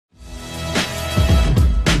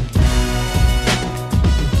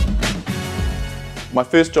My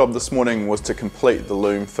first job this morning was to complete the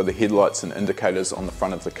loom for the headlights and indicators on the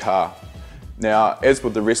front of the car. Now, as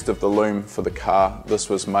with the rest of the loom for the car, this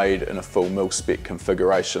was made in a full mil-spec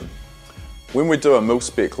configuration. When we do a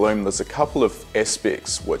mil-spec loom, there's a couple of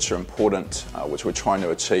aspects which are important, which we're trying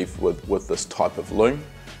to achieve with this type of loom.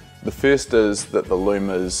 The first is that the loom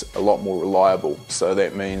is a lot more reliable, so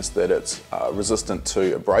that means that it's resistant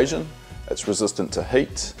to abrasion, it's resistant to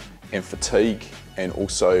heat and fatigue, and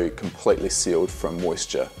also completely sealed from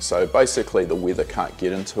moisture. So basically the weather can't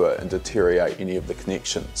get into it and deteriorate any of the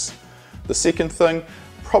connections. The second thing,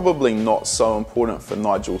 probably not so important for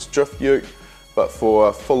Nigel's Drift Ute, but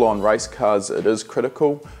for full-on race cars it is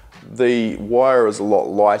critical. The wire is a lot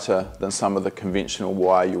lighter than some of the conventional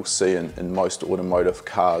wire you'll see in most automotive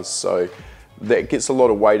cars, so that gets a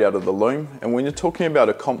lot of weight out of the loom. And when you're talking about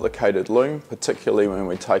a complicated loom, particularly when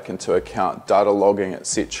we take into account data logging,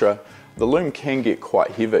 etc., the loom can get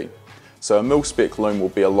quite heavy. So a mil-spec loom will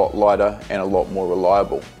be a lot lighter and a lot more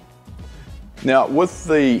reliable. Now with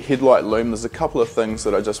the headlight loom, there's a couple of things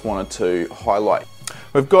that I just wanted to highlight.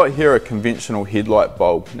 We've got here a conventional headlight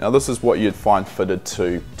bulb. Now this is what you'd find fitted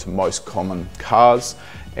to most common cars,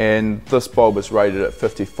 and this bulb is rated at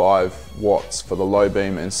 55 watts for the low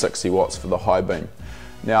beam and 60 watts for the high beam.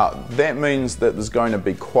 Now that means that there's going to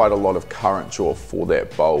be quite a lot of current draw for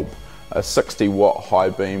that bulb. A 60 watt high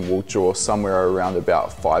beam will draw somewhere around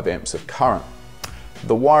about 5 amps of current.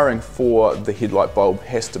 The wiring for the headlight bulb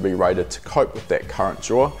has to be rated to cope with that current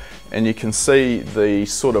draw, and you can see the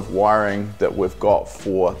sort of wiring that we've got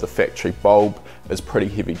for the factory bulb is pretty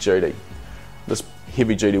heavy duty. This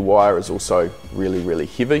heavy duty wire is also really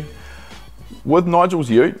heavy. With Nigel's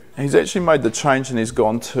Ute, he's actually made the change and he's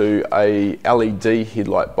gone to a LED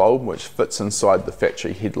headlight bulb which fits inside the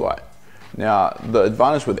factory headlight. Now the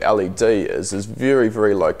advantage with LED is there's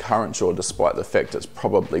very low current draw, despite the fact it's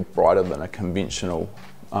probably brighter than a conventional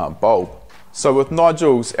bulb. So with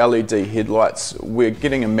Nigel's LED headlights, we're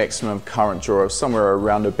getting a maximum current draw of somewhere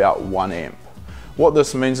around about 1 amp. What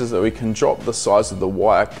this means is that we can drop the size of the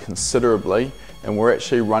wire considerably, and we're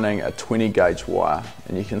actually running a 20 gauge wire,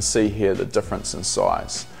 and you can see here the difference in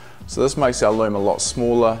size. So this makes our loom a lot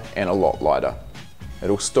smaller and a lot lighter.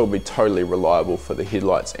 It'll still be totally reliable for the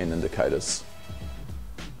headlights and indicators.